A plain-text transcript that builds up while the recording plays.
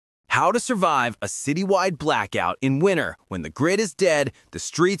How to survive a citywide blackout in winter when the grid is dead, the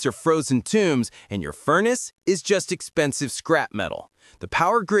streets are frozen tombs, and your furnace is just expensive scrap metal. The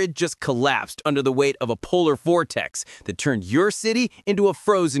power grid just collapsed under the weight of a polar vortex that turned your city into a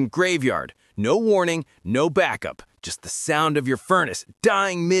frozen graveyard. No warning, no backup, just the sound of your furnace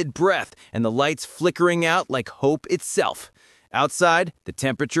dying mid-breath and the lights flickering out like hope itself. Outside, the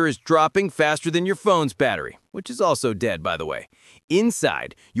temperature is dropping faster than your phone's battery, which is also dead, by the way.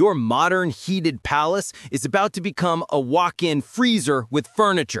 Inside, your modern heated palace is about to become a walk-in freezer with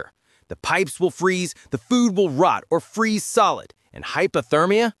furniture. The pipes will freeze, the food will rot or freeze solid. And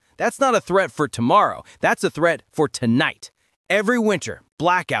hypothermia? That's not a threat for tomorrow, that's a threat for tonight. Every winter,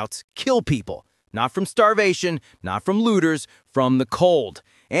 blackouts kill people. Not from starvation, not from looters, from the cold.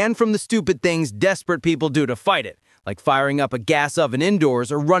 And from the stupid things desperate people do to fight it, like firing up a gas oven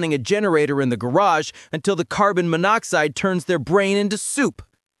indoors or running a generator in the garage until the carbon monoxide turns their brain into soup.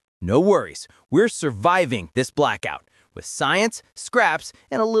 No worries, we're surviving this blackout with science, scraps,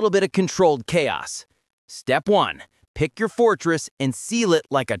 and a little bit of controlled chaos. Step 1. Pick your fortress and seal it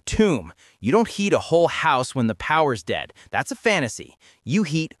like a tomb. You don't heat a whole house when the power's dead. That's a fantasy. You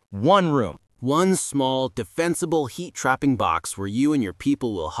heat one room. One small, defensible heat-trapping box where you and your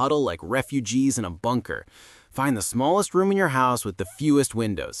people will huddle like refugees in a bunker. Find the smallest room in your house with the fewest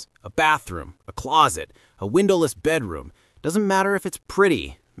windows. A bathroom, a closet, a windowless bedroom. Doesn't matter if it's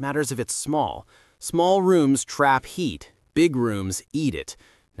pretty, matters if it's small. Small rooms trap heat. Big rooms eat it.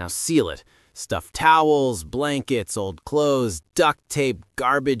 Now seal it. Stuff towels, blankets, old clothes, duct tape,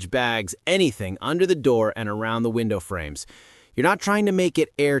 garbage bags, anything under the door and around the window frames. You're not trying to make it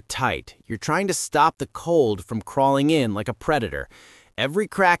airtight. You're trying to stop the cold from crawling in like a predator. Every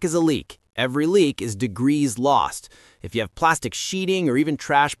crack is a leak. Every leak is degrees lost. If you have plastic sheeting or even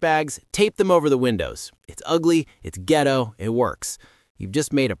trash bags, tape them over the windows. It's ugly, it's ghetto, it works. You've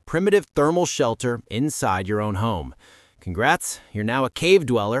just made a primitive thermal shelter inside your own home. Congrats, you're now a cave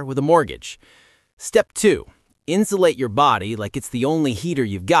dweller with a mortgage. Step 2. Insulate your body like it's the only heater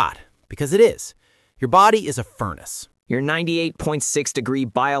you've got, because it is. Your body is a furnace. Your 98.6-degree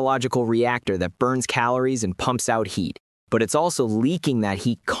biological reactor that burns calories and pumps out heat. But it's also leaking that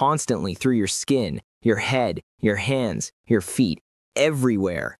heat constantly through your skin, your head, your hands, your feet,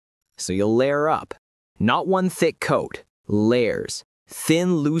 everywhere. So you'll layer up. Not one thick coat, layers.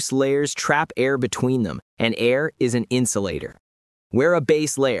 Thin, loose layers trap air between them, and air is an insulator. Wear a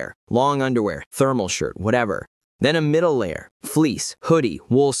base layer, long underwear, thermal shirt, whatever. Then a middle layer, fleece, hoodie,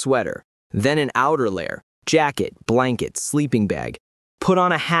 wool sweater. Then an outer layer, jacket, blanket, sleeping bag. Put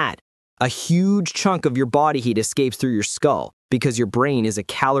on a hat. A huge chunk of your body heat escapes through your skull because your brain is a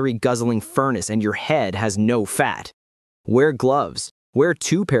calorie-guzzling furnace and your head has no fat. Wear gloves. Wear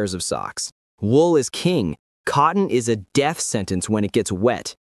 2 pairs of socks. Wool is king. Cotton is a death sentence when it gets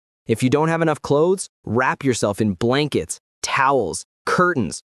wet. If you don't have enough clothes, wrap yourself in blankets, towels,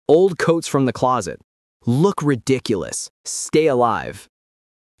 curtains, old coats from the closet. Look ridiculous. Stay alive.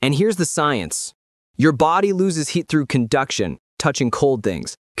 And here's the science. Your body loses heat through conduction, touching cold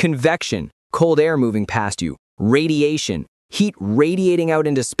things. Convection, cold air moving past you. Radiation, heat radiating out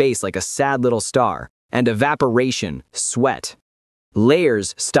into space like a sad little star. And evaporation, sweat.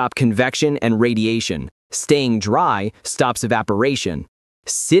 Layers stop convection and radiation. Staying dry stops evaporation.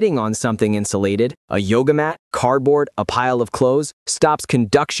 Sitting on something insulated, a yoga mat, cardboard, a pile of clothes, stops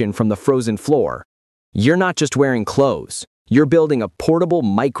conduction from the frozen floor. You're not just wearing clothes. You're building a portable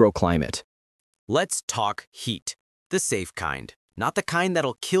microclimate. Let's talk heat, the safe kind. Not the kind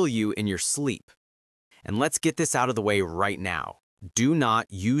that'll kill you in your sleep. And let's get this out of the way right now. Do not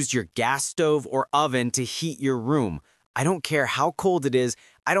use your gas stove or oven to heat your room. I don't care how cold it is.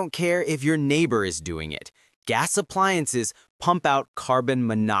 I don't care if your neighbor is doing it. Gas appliances pump out carbon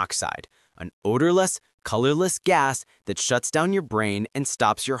monoxide, an odorless, colorless gas that shuts down your brain and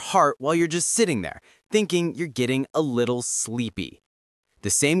stops your heart while you're just sitting there, thinking you're getting a little sleepy. The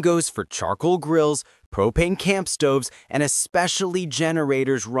same goes for charcoal grills, propane camp stoves, and especially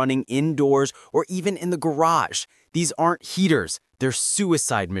generators running indoors or even in the garage. These aren't heaters, they're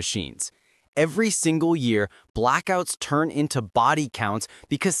suicide machines. Every single year, blackouts turn into body counts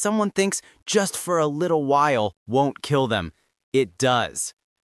because someone thinks just for a little while won't kill them. It does.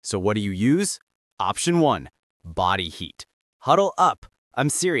 So what do you use? Option 1, body heat. Huddle up.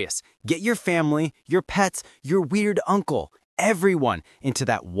 I'm serious. Get your family, your pets, your weird uncle, everyone into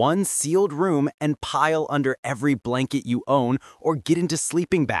that one sealed room and pile under every blanket you own or get into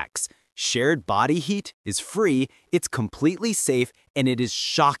sleeping bags. Shared body heat is free, it's completely safe, and it is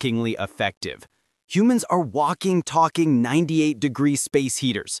shockingly effective. Humans are walking, talking 98-degree space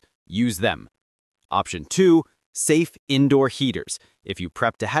heaters. Use them. Option 2, Safe indoor heaters. If you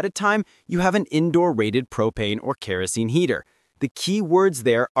prepped ahead of time, you have an indoor rated propane or kerosene heater. The key words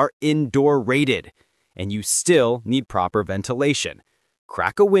there are indoor rated. And you still need proper ventilation.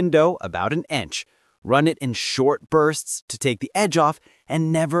 Crack a window about an inch. Run it in short bursts to take the edge off,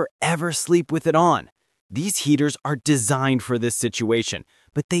 and never ever sleep with it on. These heaters are designed for this situation,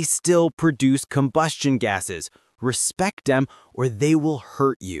 but they still produce combustion gases. Respect them or they will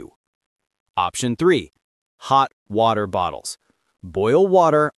hurt you. Option 3. Hot water bottles. Boil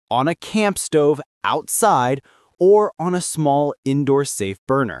water on a camp stove outside or on a small indoor safe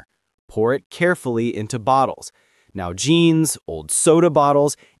burner. Pour it carefully into bottles. Now jeans, old soda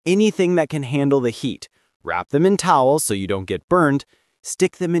bottles, anything that can handle the heat. Wrap them in towels so you don't get burned.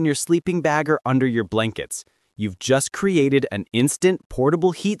 Stick them in your sleeping bag or under your blankets. You've just created an instant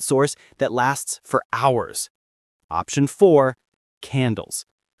portable heat source that lasts for hours. Option 4. Candles.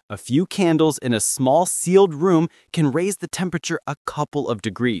 A few candles in a small sealed room can raise the temperature a couple of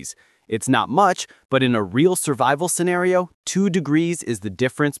degrees. It's not much, but in a real survival scenario, 2 degrees is the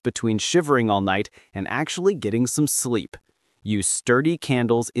difference between shivering all night and actually getting some sleep. Use sturdy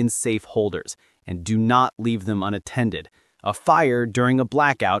candles in safe holders, and do not leave them unattended. A fire during a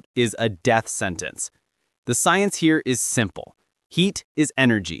blackout is a death sentence. The science here is simple. Heat is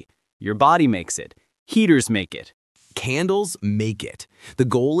energy. Your body makes it. Heaters make it. Candles make it. The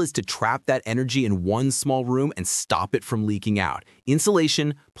goal is to trap that energy in one small room and stop it from leaking out.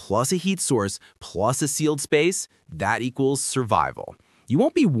 Insulation plus a heat source plus a sealed space, that equals survival. You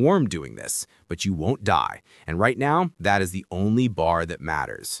won't be warm doing this, but you won't die. And right now, that is the only bar that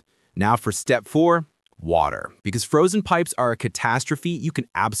matters. Now for step 4, water. Because frozen pipes are a catastrophe you can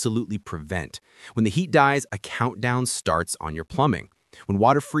absolutely prevent. When the heat dies, a countdown starts on your plumbing. When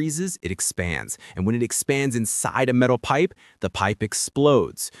water freezes, it expands. And when it expands inside a metal pipe, the pipe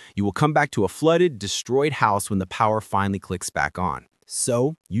explodes. You will come back to a flooded, destroyed house when the power finally clicks back on.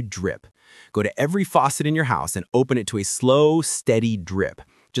 So you drip. Go to every faucet in your house and open it to a slow, steady drip.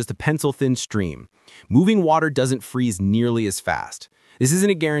 Just a pencil-thin stream. Moving water doesn't freeze nearly as fast. This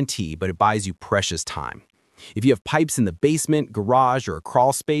isn't a guarantee, but it buys you precious time. If you have pipes in the basement, garage, or a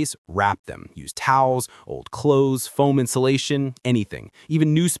crawl space, wrap them. Use towels, old clothes, foam insulation, anything.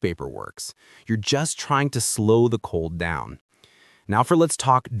 Even newspaper works. You're just trying to slow the cold down. Now let's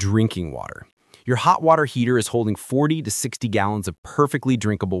talk drinking water. Your hot water heater is holding 40 to 60 gallons of perfectly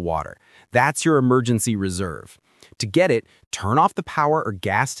drinkable water. That's your emergency reserve. To get it, turn off the power or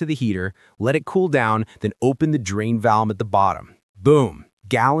gas to the heater, let it cool down, then open the drain valve at the bottom. Boom!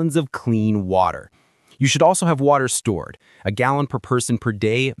 Gallons of clean water. You should also have water stored, a gallon per person per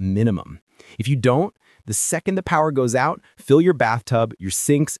day minimum. If you don't, the second the power goes out, fill your bathtub, your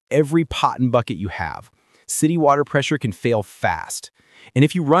sinks, every pot and bucket you have. City water pressure can fail fast. And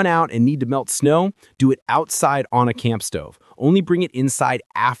if you run out and need to melt snow, do it outside on a camp stove. Only bring it inside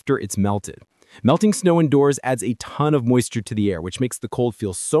after it's melted. Melting snow indoors adds a ton of moisture to the air, which makes the cold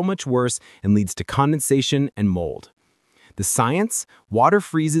feel so much worse and leads to condensation and mold. The science? Water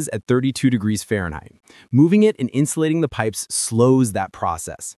freezes at 32 degrees Fahrenheit. Moving it and insulating the pipes slows that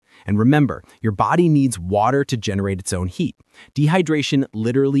process. And remember, your body needs water to generate its own heat. Dehydration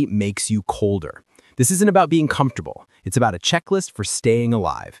literally makes you colder. This isn't about being comfortable. It's about a checklist for staying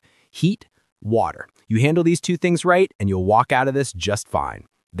alive. Heat, water. You handle these 2 things right, and you'll walk out of this just fine.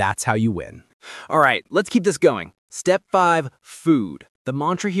 That's how you win. All right, let's keep this going. Step 5, food. The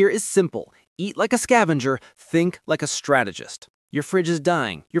mantra here is simple. Eat like a scavenger, think like a strategist. Your fridge is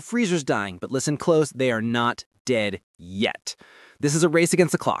dying, your freezer's dying, but listen close, they are not dead yet. This is a race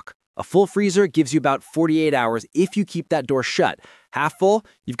against the clock. A full freezer gives you about 48 hours if you keep that door shut. Half full,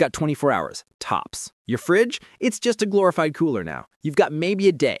 you've got 24 hours, tops. Your fridge, it's just a glorified cooler now. You've got maybe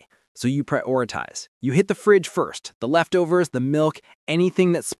a day, so you prioritize. You hit the fridge first, the leftovers, the milk,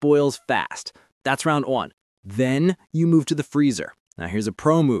 anything that spoils fast. That's round 1. Then you move to the freezer. Now here's a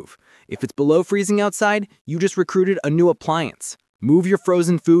pro move. If it's below freezing outside, you just recruited a new appliance. Move your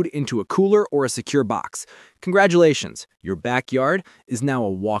frozen food into a cooler or a secure box. Congratulations, your backyard is now a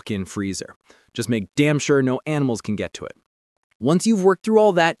walk-in freezer. Just make damn sure no animals can get to it. Once you've worked through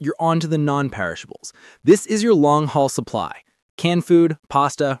all that, you're on to the non-perishables. This is your long-haul supply. Canned food,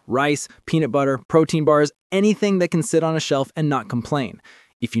 pasta, rice, peanut butter, protein bars, anything that can sit on a shelf and not complain.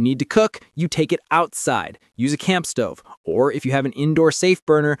 If you need to cook, you take it outside. Use a camp stove. Or if you have an indoor safe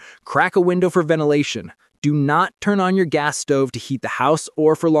burner, crack a window for ventilation. Do not turn on your gas stove to heat the house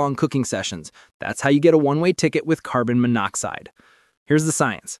or for long cooking sessions. That's how you get a one-way ticket with carbon monoxide. Here's the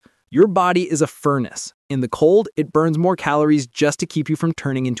science. Your body is a furnace. In the cold, it burns more calories just to keep you from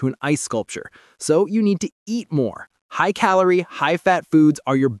turning into an ice sculpture. So you need to eat more. High-calorie, high-fat foods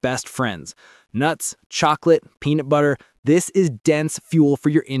are your best friends. Nuts, chocolate, peanut butter, this is dense fuel for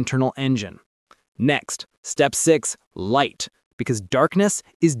your internal engine. Next, step 6, light, because darkness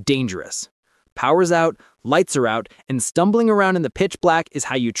is dangerous. Power's out, lights are out, and stumbling around in the pitch black is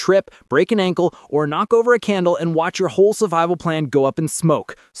how you trip, break an ankle, or knock over a candle and watch your whole survival plan go up in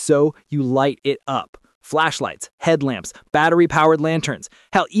smoke. So you light it up. Flashlights, headlamps, battery-powered lanterns,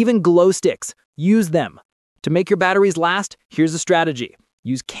 hell, even glow sticks. Use them. To make your batteries last, here's a strategy.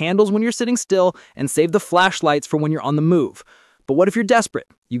 Use candles when you're sitting still and save the flashlights for when you're on the move. But what if you're desperate?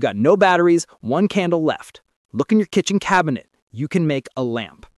 You got no batteries, one candle left. Look in your kitchen cabinet. You can make a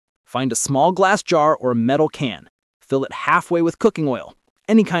lamp. Find a small glass jar or a metal can. Fill it halfway with cooking oil.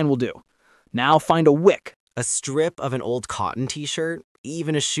 Any kind will do. Now find a wick. A strip of an old cotton t-shirt,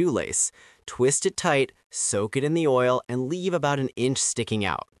 even a shoelace. Twist it tight, soak it in the oil, and leave about an inch sticking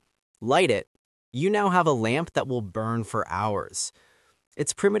out. Light it. You now have a lamp that will burn for hours.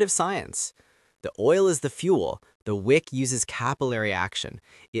 It's primitive science. The oil is the fuel. The wick uses capillary action.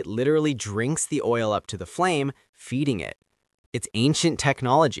 It literally drinks the oil up to the flame, feeding it. It's ancient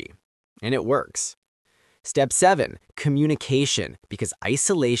technology, and it works. Step 7, communication, because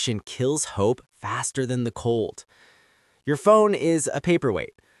isolation kills hope faster than the cold. Your phone is a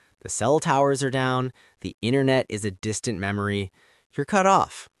paperweight. The cell towers are down. The internet is a distant memory. You're cut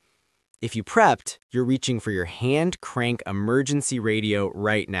off. If you prepped, you're reaching for your hand-crank emergency radio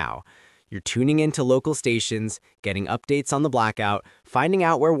right now. You're tuning into local stations, getting updates on the blackout, finding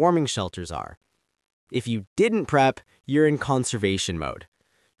out where warming shelters are. If you didn't prep, you're in conservation mode.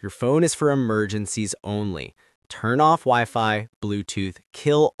 Your phone is for emergencies only. Turn off Wi-Fi, Bluetooth,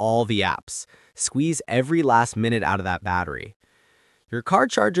 kill all the apps. Squeeze every last minute out of that battery. Your car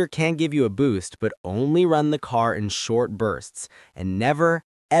charger can give you a boost, but only run the car in short bursts and never,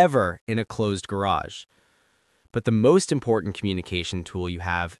 ever in a closed garage. But the most important communication tool you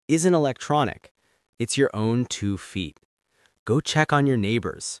have isn't electronic. It's your own 2 feet. Go check on your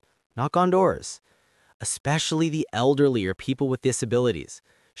neighbors. Knock on doors. Especially the elderly or people with disabilities.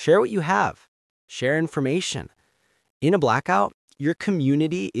 Share what you have. Share information. In a blackout, your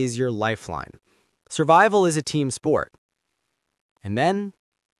community is your lifeline. Survival is a team sport. And then,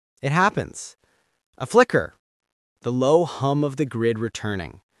 it happens. A flicker. The low hum of the grid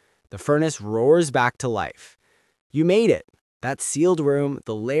returning. The furnace roars back to life. You made it. That sealed room,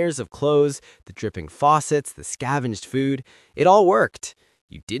 the layers of clothes, the dripping faucets, the scavenged food, it all worked.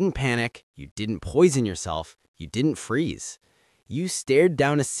 You didn't panic. You didn't poison yourself. You didn't freeze. You stared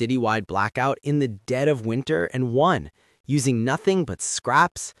down a citywide blackout in the dead of winter and won, using nothing but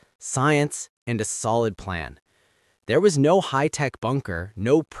scraps, science, and a solid plan. There was no high-tech bunker,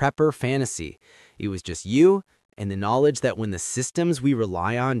 no prepper fantasy. It was just you and the knowledge that when the systems we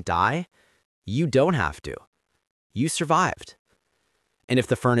rely on die, you don't have to. You survived. And if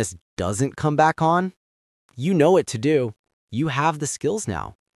the furnace doesn't come back on, you know what to do. You have the skills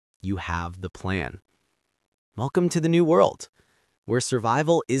now. You have the plan. Welcome to the new world, where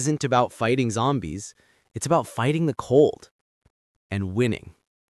survival isn't about fighting zombies. It's about fighting the cold and winning.